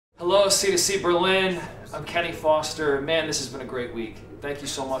Hello, C2C Berlin. I'm Kenny Foster. Man, this has been a great week. Thank you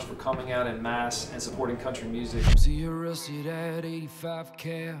so much for coming out en masse and supporting country music. See you rusted at 85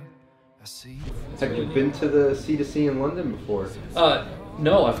 cab. I see you. Have you been to the C2C in London before?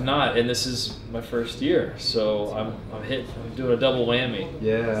 No, I've not, and this is my first year, so I'm doing a double whammy.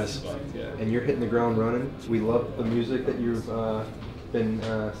 Yeah. This month, yeah. And you're hitting the ground running. We love the music that you've been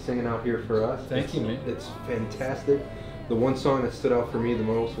singing out here for us. Thank you, man. It's fantastic. The one song that stood out for me the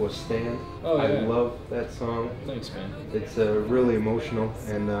most was "Stand." Oh, yeah. I love that song. Thanks, man. It's really emotional,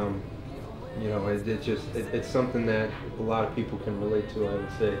 and you know, it's something that a lot of people can relate to, I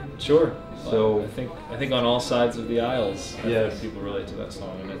would say. Sure. So I think on all sides of the aisles, I yes, think people relate to that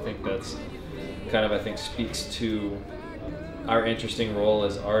song, and I think that's kind of speaks to our interesting role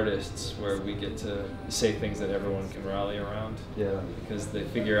as artists, where we get to say things that everyone can rally around. Yeah. Because they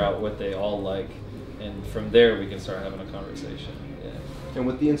figure out what they all like, and from there we can start having a conversation. Yeah. And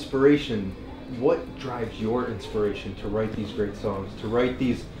with the inspiration, what drives your inspiration to write these great songs? To write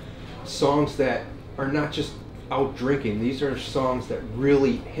these songs that are not just out drinking. These are songs that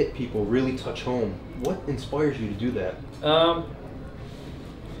really hit people, really touch home. What inspires you to do that?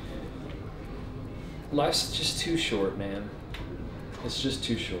 Life's just too short, man. It's just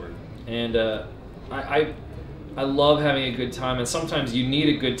too short. And I love having a good time, and sometimes you need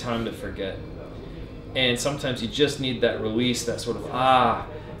a good time to forget. And sometimes you just need that release, that sort of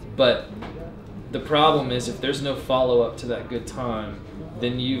but the problem is if there's no follow-up to that good time,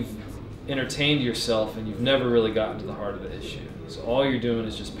 then you've entertained yourself and you've never really gotten to the heart of the issue. So all you're doing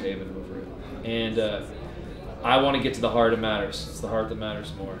is just paving over it. And I want to get to the heart that matters. It's the heart that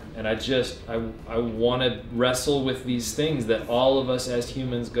matters more. And I want to wrestle with these things that all of us as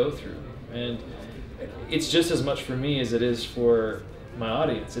humans go through. And it's just as much for me as it is for my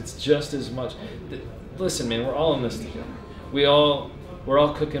audience. It's just as much. Listen, man, we're all in this together. We're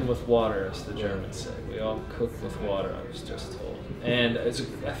all cooking with water, as the Germans say. We all cook with water, I was just told. And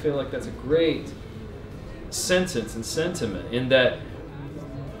I feel like that's a great sentence and sentiment, in that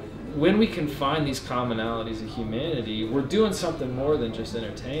when we can find these commonalities of humanity, we're doing something more than just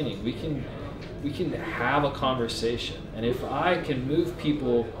entertaining. We can have a conversation. And if I can move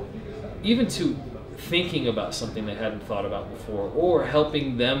people even to thinking about something they hadn't thought about before, or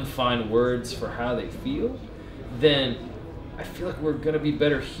helping them find words for how they feel, then I feel like we're gonna be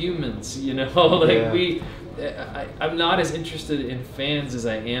better humans, you know? I'm not as interested in fans as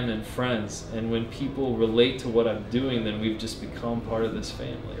I am in friends, and when people relate to what I'm doing, then we've just become part of this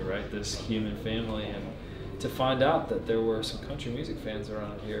family, right? This human family. And to find out that there were some country music fans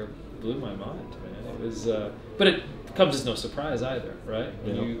around here blew my mind, man. It was, but it comes as no surprise either, right?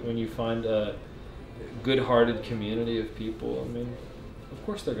 When you find a good-hearted community of people, I mean, of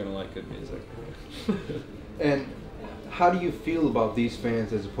course they're gonna like good music. And how do you feel about these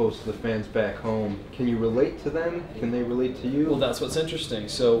fans as opposed to the fans back home? Can you relate to them? Can they relate to you? Well, that's what's interesting.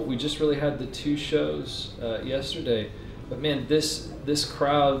 So we just really had the 2 shows yesterday, but man, this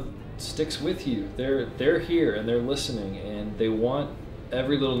crowd sticks with you. They're here and they're listening, and they want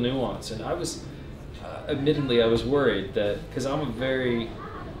every little nuance. And I was, admittedly, I was worried that, because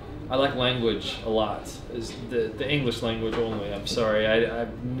I like language a lot, is the English language only. I'm sorry,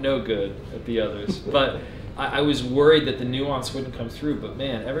 I'm no good at the others. But I was worried that the nuance wouldn't come through. But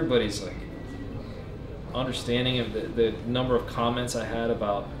man, everybody's like understanding of the number of comments I had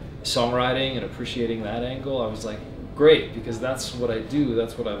about songwriting and appreciating that angle. I was like, great, because that's what I do,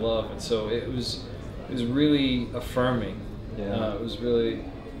 that's what I love. And so it was really affirming. Yeah. It was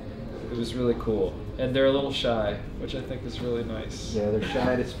really cool. And they're a little shy, which I think is really nice. Yeah, they're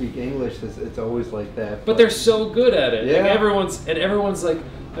shy to speak English. It's always like that. But they're so good at it. Yeah. Like everyone's like,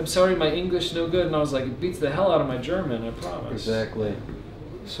 I'm sorry, my English no good. And I was like, it beats the hell out of my German, I promise. Exactly.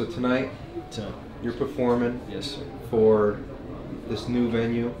 So tonight, you're performing. Yes, sir. For this new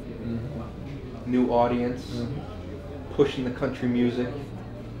venue, new audience, pushing the country music.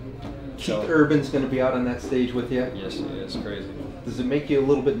 Keith Urban's going to be out on that stage with you. Yes, he is. Crazy. Does it make you a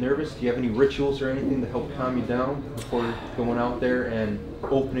little bit nervous? Do you have any rituals or anything to help calm you down before going out there and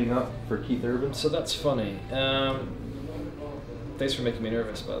opening up for Keith Urban? So that's funny. Thanks for making me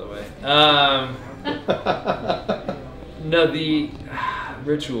nervous, by the way. No, the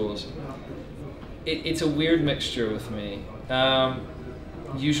rituals. It's a weird mixture with me.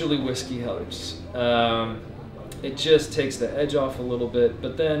 Usually whiskey helps. It just takes the edge off a little bit,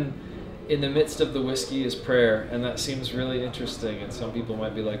 but then in the midst of the whiskey is prayer, and that seems really interesting, and some people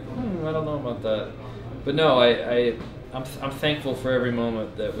might be like, I don't know about that. But no, I'm thankful for every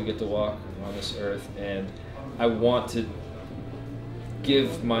moment that we get to walk on this earth, and I want to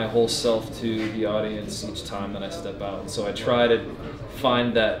give my whole self to the audience each time that I step out. So I try to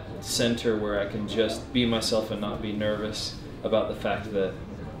find that center where I can just be myself and not be nervous about the fact that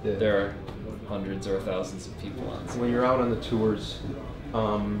there are hundreds or thousands of people on stage. When you're out on the tours,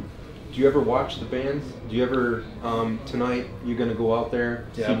 do you ever watch the bands? Do you ever, tonight, you're going to go out there?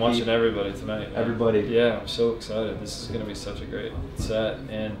 Yeah, I'm watching everybody tonight. Everybody? Yeah, I'm so excited. This is going to be such a great set.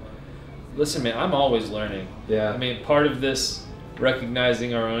 And listen, man, I'm always learning. Yeah. I mean, part of this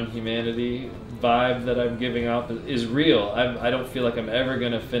recognizing our own humanity vibe that I'm giving out is real. I don't feel like I'm ever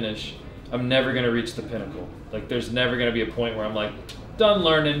going to finish. I'm never going to reach the pinnacle. Like, there's never going to be a point where I'm like, done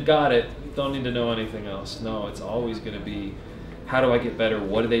learning, got it, don't need to know anything else. No, it's always going to be, how do I get better?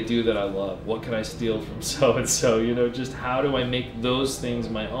 What do they do that I love? What can I steal from so-and-so? You know, just how do I make those things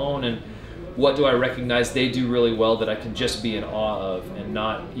my own? And what do I recognize they do really well that I can just be in awe of and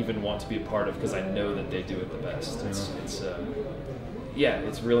not even want to be a part of because I know that they do it the best?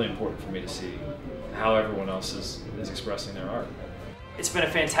 It's really important for me to see how everyone else is expressing their art. It's been a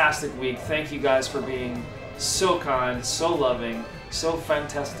fantastic week. Thank you guys for being so kind, so loving, so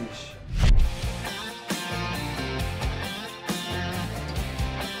fantastic.